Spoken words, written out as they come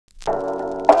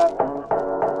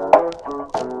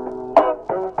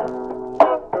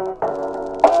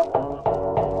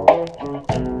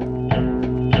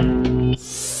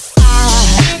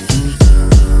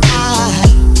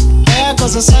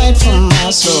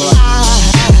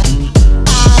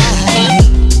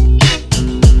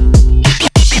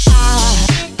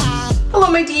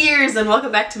welcome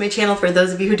back to my channel. For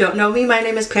those of you who don't know me, my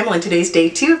name is Pamela and today's day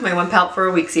 2 of my One Palette for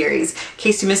a Week series. In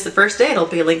case you missed the first day, it'll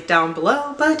be linked down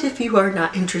below, but if you are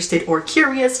not interested or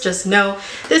curious, just know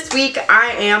this week I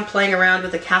am playing around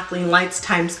with the Kathleen Lights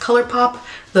times Colourpop,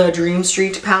 the Dream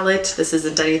Street palette. This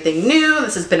isn't anything new,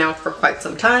 this has been out for quite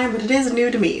some time, but it is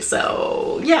new to me,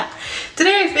 so yeah.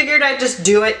 Today I figured I'd just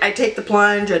do it. I'd take the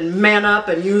plunge and man up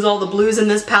and use all the blues in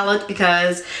this palette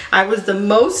because I was the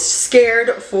most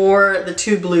scared for the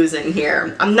 2 blues in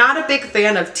here. I'm not a big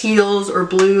fan of teals or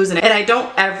blues, and I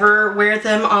don't ever wear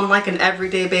them on like an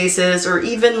everyday basis or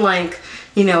even like,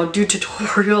 you know, do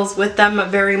tutorials with them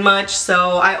very much,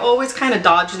 so I always kind of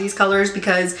dodge these colors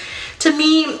because to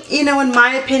me, you know, in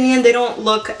my opinion, they don't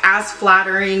look as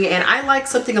flattering, and I like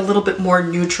something a little bit more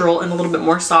neutral and a little bit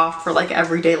more soft for like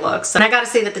everyday looks. And I gotta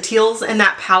say that the teals in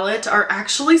that palette are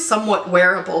actually somewhat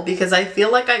wearable because I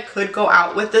feel like I could go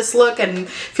out with this look and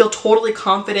feel totally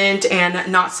confident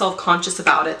and not self-conscious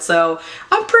about it, so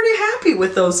I'm pretty happy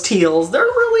with those teals. They're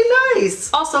really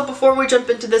nice. Also, before we jump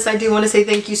into this, I do want to say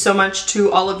thank you so much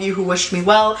to all of you who wished me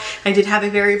well. I did have a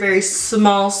very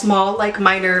small like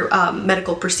minor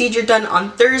medical procedure done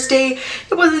on Thursday.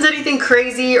 It wasn't anything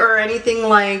crazy or anything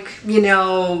like, you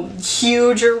know,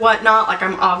 huge or whatnot. Like,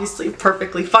 I'm obviously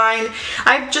perfectly fine.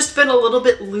 I've just been a little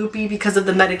bit loopy because of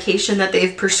the medication that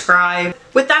they've prescribed.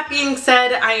 With that being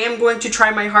said, I am going to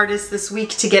try my hardest this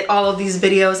week to get all of these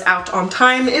videos out on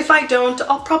time. If I don't,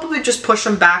 I'll probably just push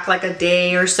them back like a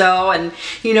day or so, and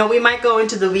you know, we might go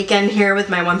into the weekend here with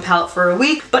my One Palette for a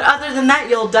Week, but other than that,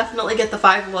 you'll definitely get the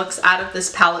 5 looks out of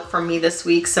this palette from me this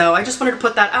week, so I just wanted to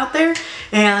put that out there,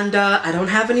 and I don't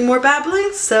have any more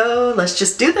babblings, so let's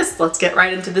just do this. Let's get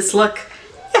right into this look.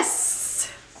 Yes!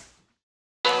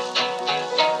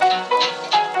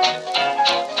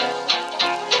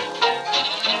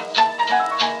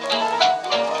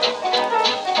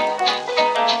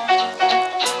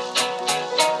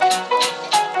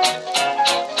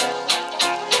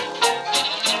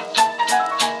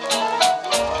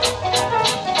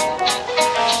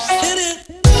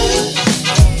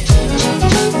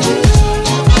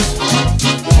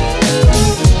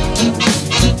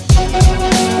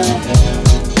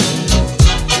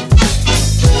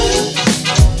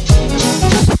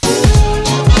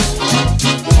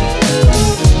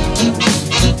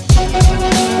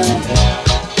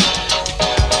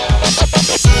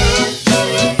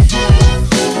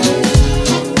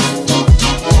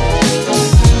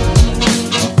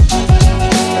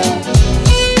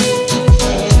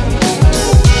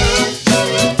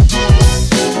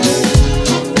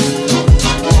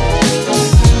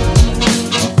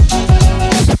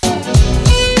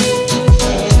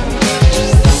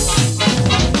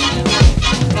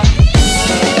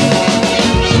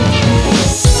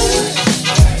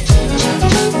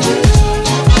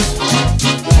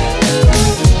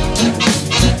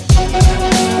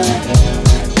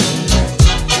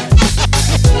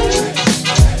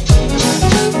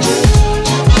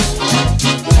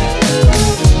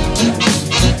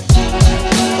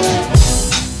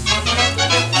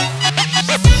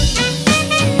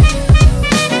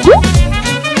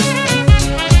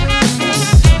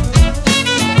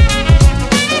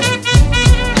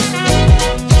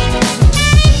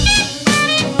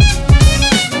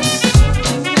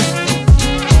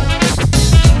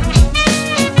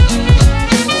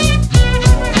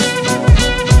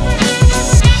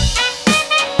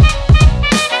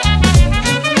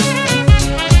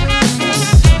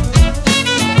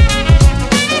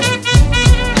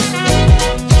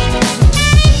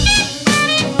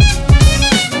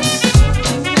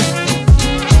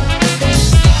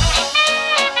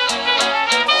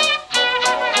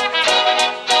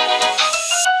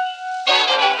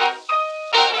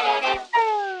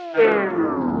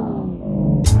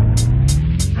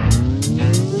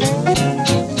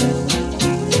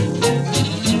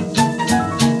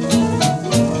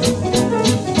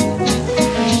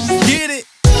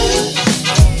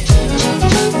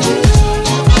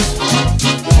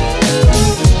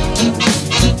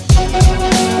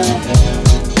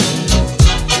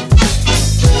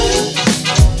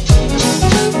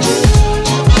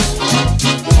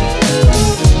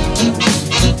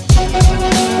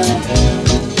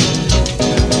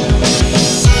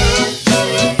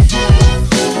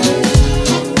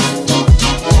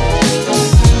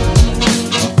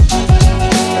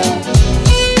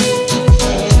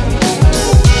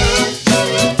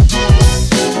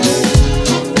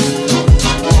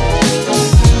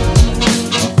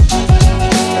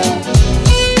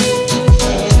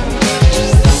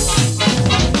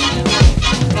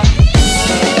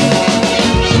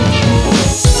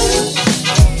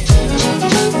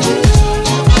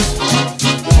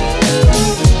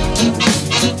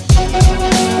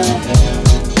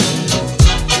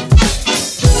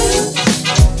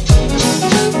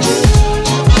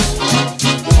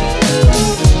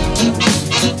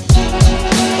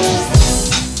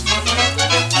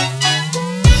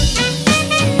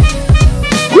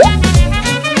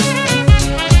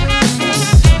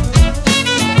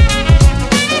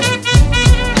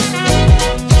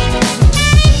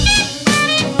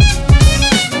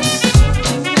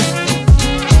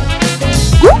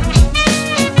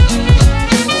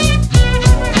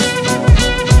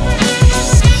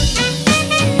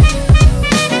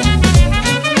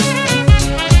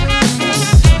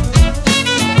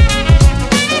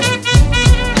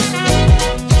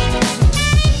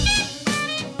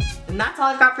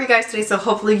 guys today, so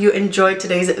hopefully you enjoyed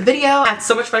today's video. I had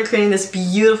so much fun creating this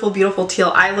beautiful, beautiful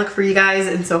teal eye look for you guys,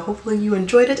 and so hopefully you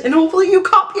enjoyed it and hopefully you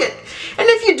copy it. And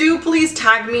if you do, please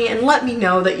tag me and let me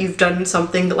know that you've done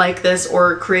something like this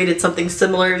or created something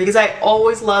similar, because I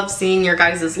always love seeing your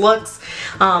guys' looks.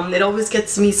 It always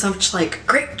gets me such like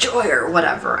great joy or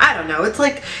whatever. I don't know. It's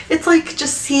like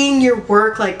just seeing your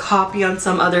work like copy on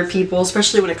some other people,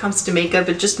 especially when it comes to makeup.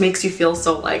 It just makes you feel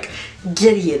so like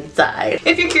giddy inside.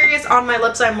 If you're curious, on my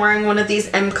lips I'm wearing one of these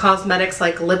M Cosmetics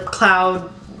like lip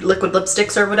cloud liquid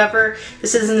lipsticks or whatever.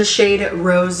 This is in the shade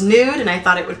Rose Nude, and I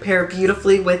thought it would pair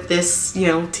beautifully with this, you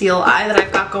know, teal eye that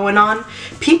I've got going on.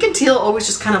 Pink and teal always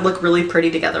just kind of look really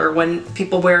pretty together when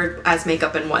people wear it as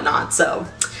makeup and whatnot, so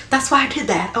that's why I did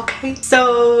that, okay?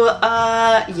 So,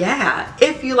 yeah.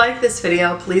 If you like this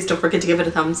video, please don't forget to give it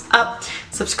a thumbs up,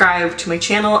 subscribe to my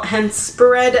channel, and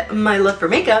spread my love for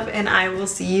makeup, and I will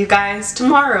see you guys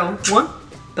tomorrow.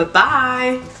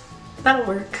 Bye-bye. That'll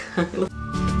work.